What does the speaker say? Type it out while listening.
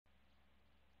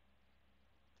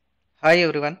Hi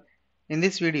everyone. In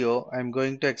this video, I am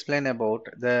going to explain about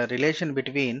the relation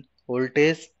between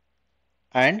voltage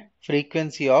and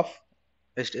frequency of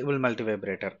a stable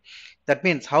multivibrator. That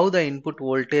means how the input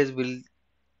voltage will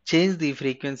change the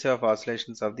frequency of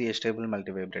oscillations of the stable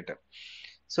multivibrator.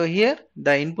 So here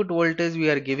the input voltage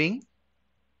we are giving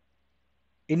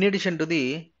in addition to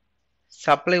the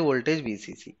supply voltage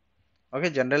VCC.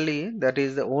 Okay, generally that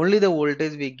is the only the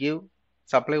voltage we give.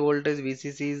 Supply voltage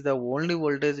VCC is the only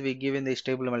voltage we give in the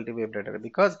stable multivibrator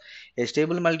because a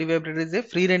stable multivibrator is a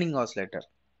free running oscillator.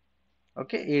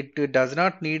 Okay, it does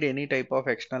not need any type of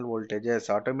external voltages.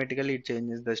 Automatically it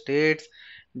changes the states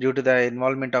due to the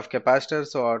involvement of capacitors.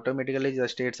 So automatically the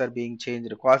states are being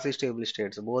changed, quasi stable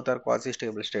states. Both are quasi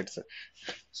stable states.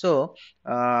 So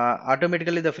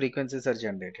automatically the frequencies are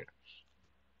generated.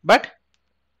 But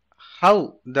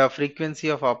how the frequency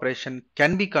of operation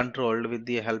can be controlled with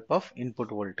the help of input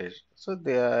voltage. So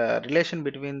the relation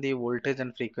between the voltage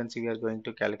and frequency we are going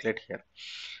to calculate here.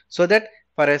 So that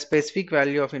for a specific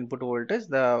value of input voltage,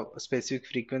 the specific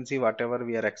frequency whatever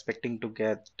we are expecting to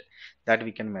get, that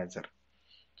we can measure.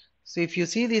 So if you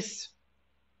see this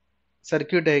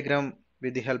circuit diagram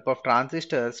with the help of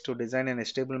transistors to design an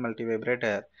stable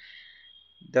multivibrator,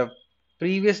 the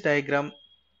previous diagram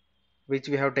which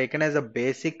we have taken as a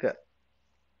basic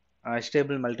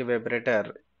stable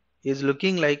multivibrator is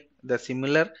looking like the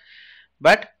similar,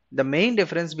 but the main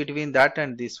difference between that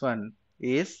and this one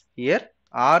is here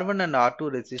R1 and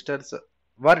R2 resistors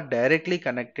were directly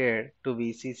connected to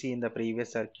VCC in the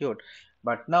previous circuit,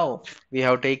 but now we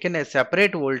have taken a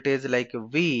separate voltage like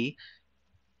V,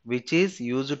 which is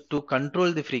used to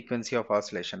control the frequency of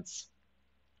oscillations.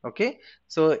 Okay,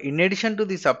 so in addition to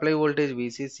the supply voltage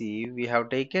VCC, we have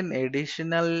taken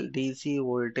additional DC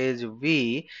voltage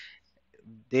V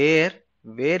there.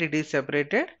 Where it is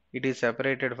separated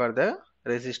for the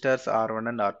resistors R1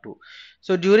 and R2.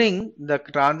 So during the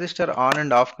transistor on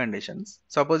and off conditions,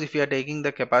 suppose if you are taking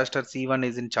the capacitor C1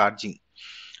 is in charging,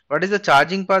 what is the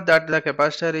charging path that the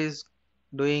capacitor is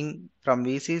doing from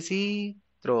VCC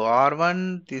through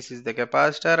R1? This is the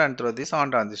capacitor and through this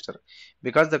on transistor.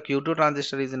 Because the Q2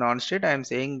 transistor is in on state, I am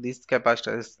saying this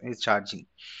capacitor is charging.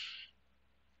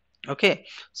 Okay,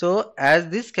 so as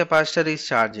this capacitor is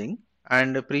charging,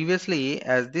 and previously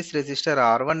as this resistor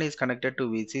R1 is connected to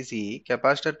VCC,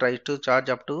 capacitor tries to charge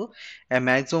up to a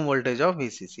maximum voltage of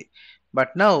VCC.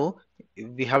 But now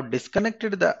we have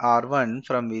disconnected the R1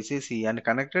 from VCC and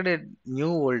connected a new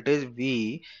voltage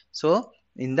V. So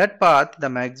in that path the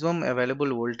maximum available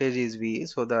voltage is V.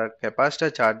 So the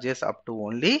capacitor charges up to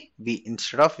only V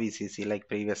instead of VCC like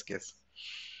previous case.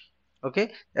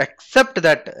 Okay, except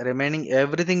that remaining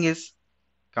everything is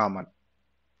common.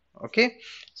 Okay,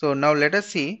 so now let us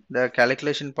see the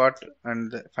calculation part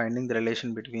and finding the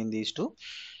relation between these two.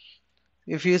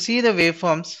 If you see the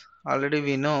waveforms, already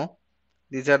we know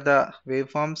these are the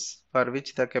waveforms for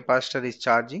which the capacitor is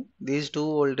charging. These two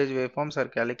voltage waveforms are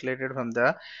calculated from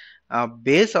the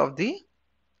base of the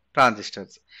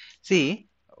transistors. See,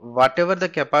 whatever the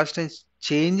capacitance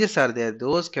changes are there,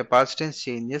 those capacitance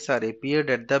changes are appeared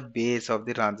at the base of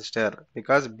the transistor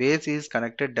because base is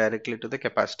connected directly to the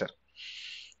capacitor.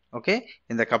 Okay,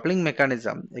 in the coupling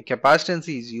mechanism, a capacitance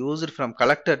is used from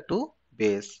collector to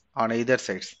base on either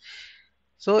sides.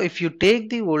 So if you take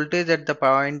the voltage at the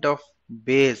point of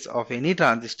base of any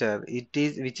transistor,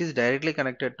 which is directly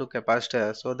connected to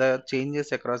capacitor, so the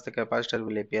changes across the capacitor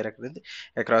will appear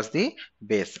across the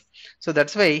base. So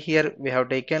that's why here we have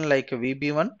taken like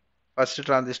VB1 first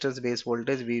transistor's base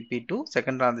voltage, VB2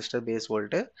 second transistor base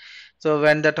voltage. So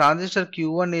when the transistor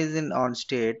Q1 is in on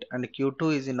state and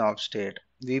Q2 is in off state,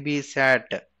 VB is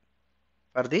set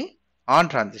for the on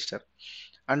transistor.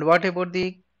 And what about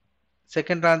the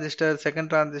second transistor? Second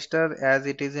transistor, as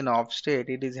it is in off state,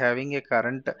 it is having a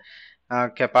current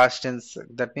capacitance.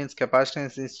 That means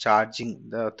capacitance is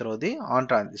charging through the on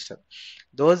transistor.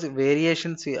 Those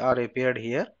variations are appeared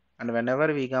here, and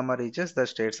whenever V gamma reaches, the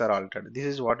states are altered. This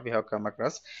is what we have come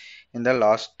across in the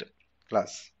last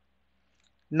class.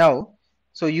 Now,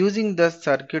 so using the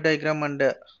circuit diagram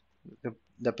and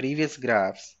the previous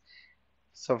graphs,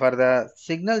 so for the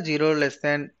signal 0 less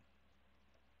than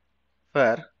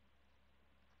for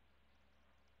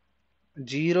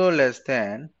 0 less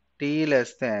than t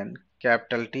less than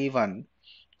capital T1,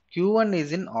 Q1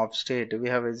 is in off state. We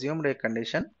have assumed a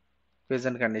condition,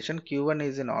 quiescent condition. Q1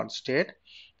 is in off state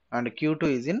and Q2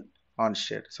 is in on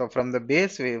state. So from the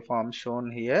base waveform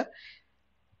shown here,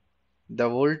 the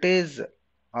voltage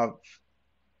of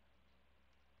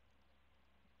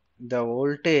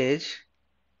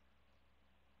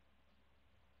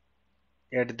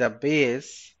at the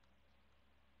base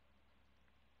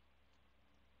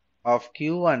of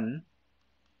Q1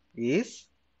 is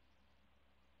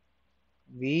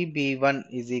VB1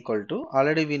 is equal to,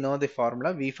 already we know the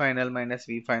formula, V final minus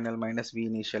V final minus V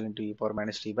initial into e power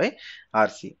minus t by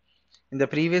RC. In the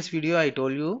previous video, I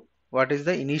told you what is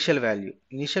the initial value.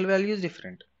 Initial value is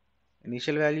different.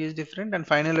 Initial value is different and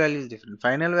final value is different.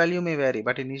 Final value may vary,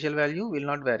 but initial value will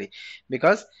not vary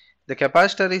because the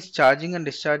capacitor is charging and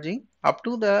discharging up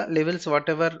to the levels,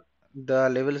 whatever the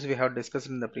levels we have discussed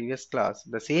in the previous class.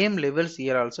 The same levels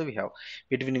here also we have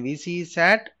between VC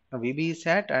sat, VB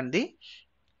sat and the,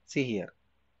 see here,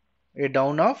 a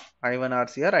down of I1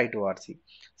 RC or I2 RC.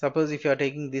 Suppose if you are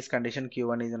taking this condition,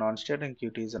 Q1 is an on state and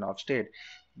Q2 is an off state,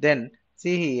 then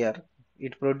see here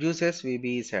it produces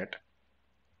VB set,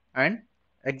 and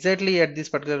exactly at this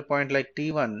particular point like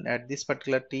T1, at this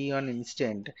particular T1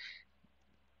 instant,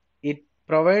 it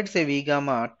provides a V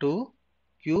gamma to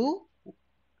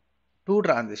Q2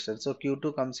 transistor. So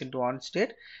Q2 comes into on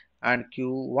state and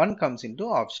Q1 comes into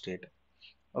off state.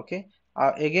 Okay.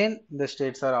 Again the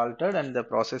states are altered and the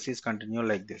process is continued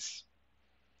like this.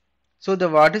 So the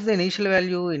what is the initial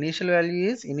value? Initial value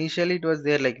is, initially it was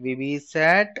there like VB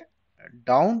sat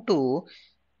down to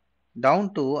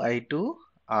I2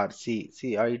 RC.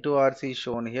 See, I2 RC is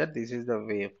shown here. This is the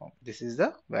waveform. This is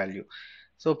the value.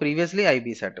 So previously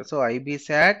IB sat. So IB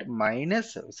sat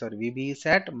minus, sorry, VB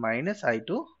sat minus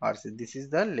I2 RC. This is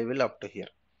the level up to here.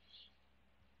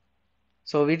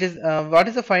 So it is what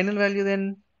is the final value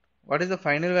then? What is the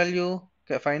final value?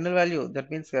 Final value, that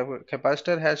means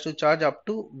capacitor has to charge up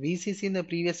to VCC in the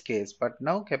previous case, but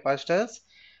now capacitor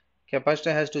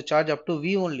has to charge up to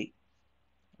V only.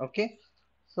 Okay,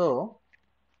 so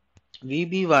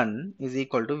VB1 is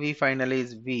equal to V final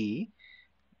is V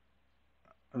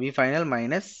final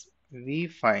minus V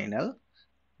final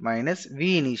minus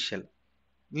V initial.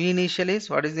 V initial is,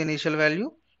 what is the initial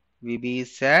value? VB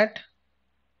sat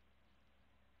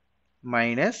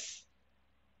minus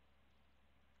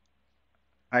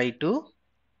I2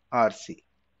 RC,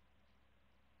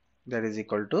 that is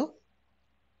equal to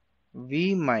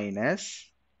V minus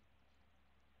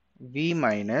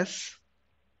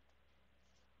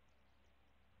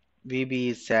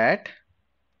VB sat.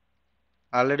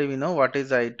 Already we know what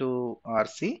is I2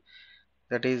 RC,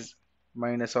 that is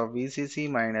minus of VCC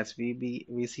minus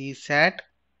VC sat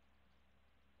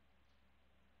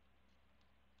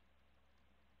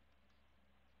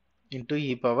into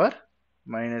e power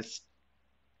minus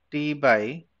t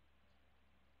by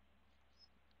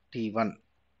T1,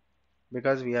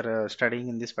 because we are studying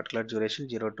in this particular duration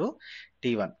 0 to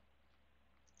T1.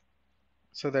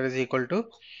 So that is equal to,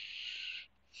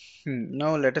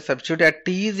 now let us substitute at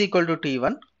t is equal to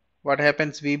T1. What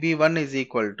happens? VB1 is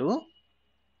equal to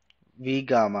V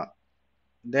gamma.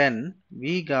 Then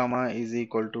V gamma is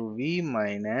equal to V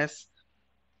minus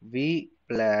V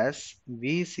plus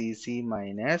VCC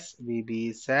minus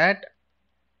VB sat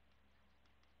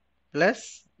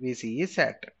plus VCE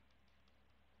sat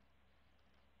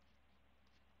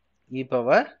e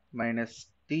power minus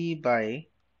t by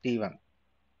T1.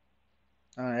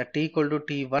 At t equal to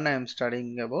T1 I am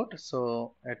studying about,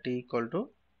 so at t equal to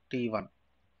T1,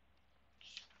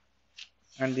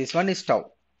 and this one is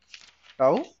tau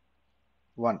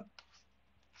 1.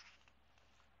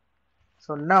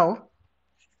 So now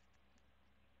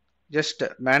just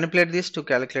manipulate this to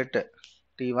calculate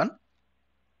T1.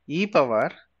 E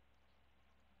power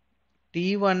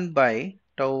T1 by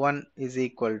tau 1 is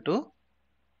equal to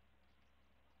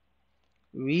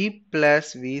V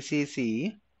plus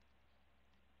VCC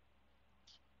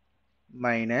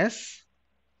minus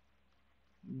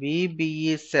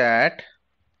VBE sat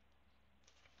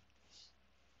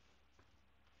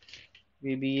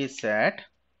VBE sat,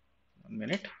 1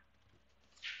 minute,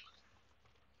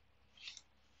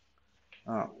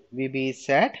 VBE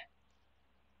sat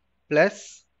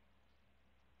plus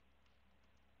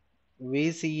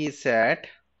VCE sat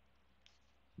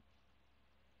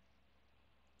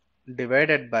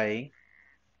divided by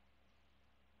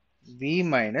V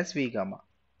minus V gamma.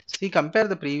 See, compare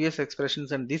the previous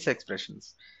expressions and these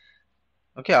expressions.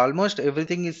 Okay, almost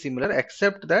everything is similar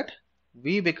except that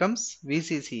V becomes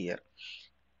VCC here.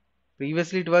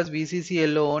 Previously it was VCC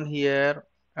alone here,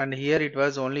 and here it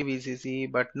was only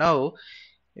VCC, but now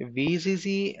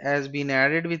VCC has been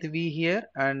added with V here,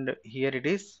 and here it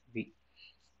is V.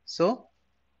 So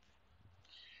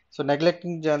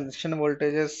neglecting junction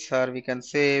voltages, or we can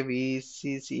say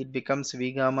VCC, it becomes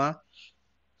V gamma.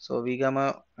 So V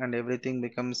gamma and everything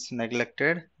becomes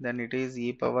neglected. Then it is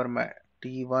e power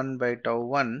T1 by tau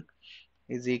 1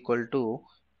 is equal to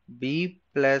B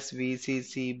plus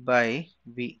VCC by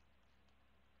V.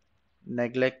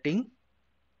 Neglecting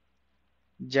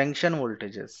junction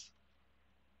voltages.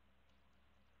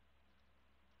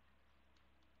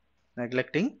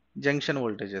 Neglecting junction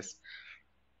voltages.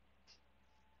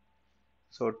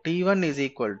 So T1 is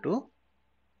equal to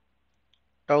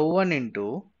tau 1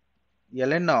 into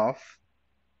ln of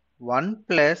 1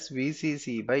 plus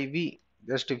VCC by V.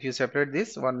 Just if you separate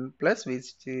this, 1 plus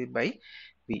VCC by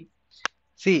V.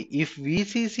 See, if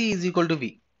VCC is equal to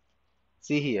V,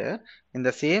 see here in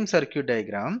the same circuit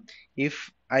diagram, if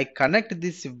I connect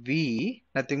this V,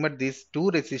 nothing but these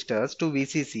two resistors to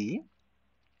VCC,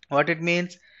 what it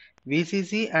means?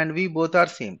 VCC and V both are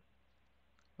same.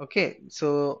 Okay,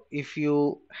 so if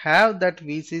you have that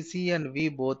VCC and V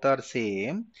both are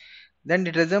same, then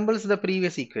it resembles the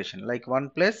previous equation, like 1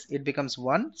 plus it becomes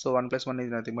 1, so 1 plus 1 is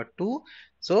nothing but 2,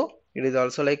 so it is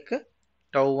also like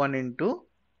tau 1 into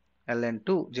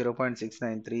ln2,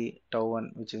 0.693 tau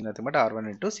 1, which is nothing but R1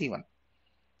 into C1.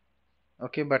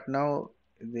 Okay, but now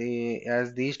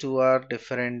as these two are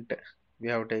different, we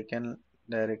have taken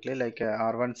directly like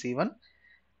R1 C1,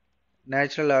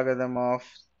 natural logarithm of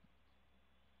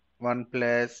 1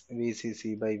 plus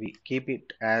VCC by V. Keep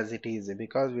it as it is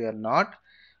because we are not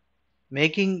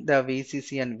making the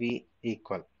VCC and V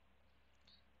equal.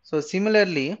 So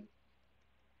similarly,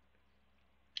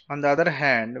 on the other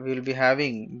hand, we will be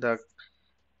having the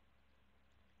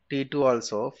T2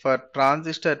 also. For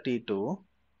transistor T2,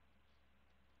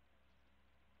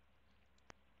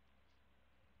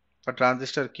 for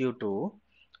transistor Q2,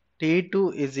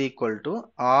 T2 is equal to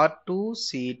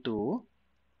R2C2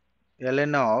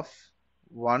 ln of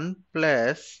 1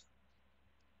 plus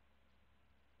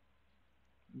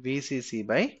VCC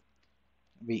by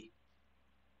V.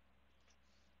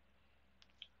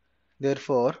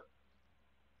 Therefore,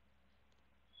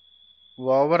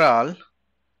 overall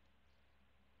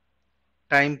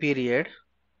time period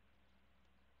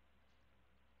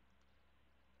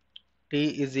T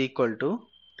is equal to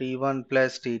T1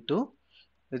 plus T2,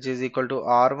 which is equal to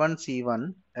R1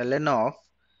 C1 ln of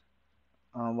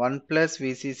 1 plus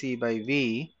VCC by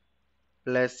V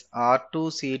plus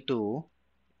R2 C2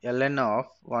 ln of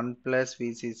 1 plus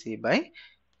VCC by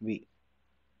V.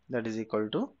 That is equal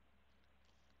to,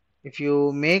 if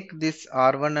you make this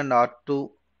R1 and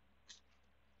R2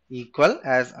 equal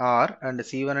as R and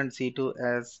C1 and C2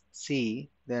 as C,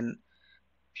 then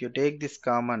if you take this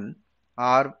common,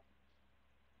 RC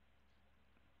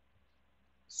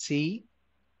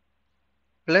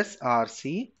plus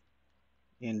RC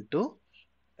into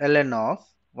ln of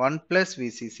 1 plus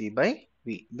VCC by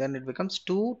V, then it becomes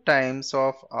 2 times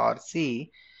of RC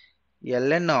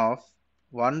ln of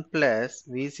 1 plus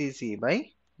VCC by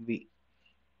V.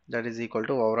 That is equal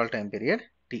to overall time period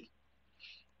T.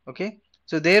 Okay,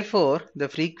 so therefore the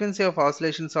frequency of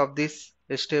oscillations of this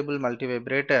stable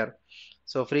multivibrator,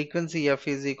 so frequency F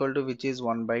is equal to, which is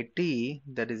 1 by T,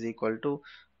 that is equal to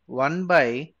 1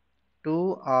 by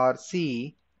 2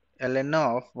 RC ln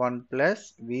of 1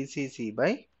 plus VCC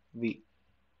by V.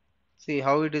 See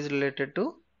how it is related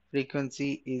to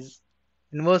frequency is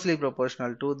inversely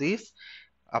proportional to this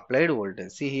applied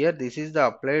voltage. See here, this is the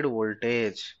applied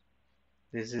voltage.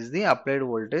 This is the applied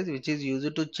voltage which is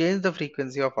used to change the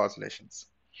frequency of oscillations.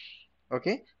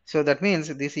 Okay, so that means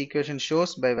this equation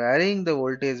shows by varying the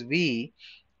voltage V,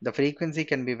 the frequency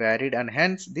can be varied, and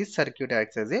hence this circuit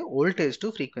acts as a voltage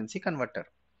to frequency converter.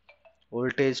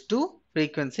 Voltage to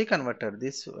frequency converter.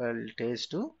 This voltage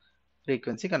to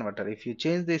frequency converter. If you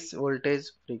change this voltage,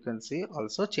 frequency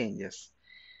also changes.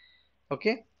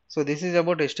 Okay. So this is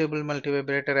about stable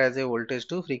multivibrator as a voltage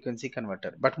to frequency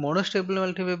converter. But monostable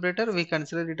multivibrator, we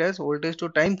consider it as voltage to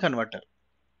time converter.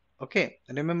 Okay,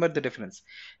 remember the difference.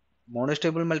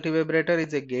 Monostable multivibrator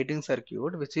is a gating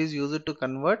circuit which is used to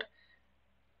convert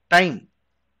time.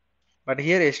 But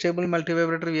here stable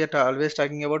multivibrator, we are always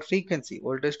talking about frequency,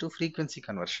 voltage to frequency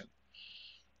conversion.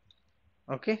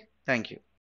 Okay, thank you.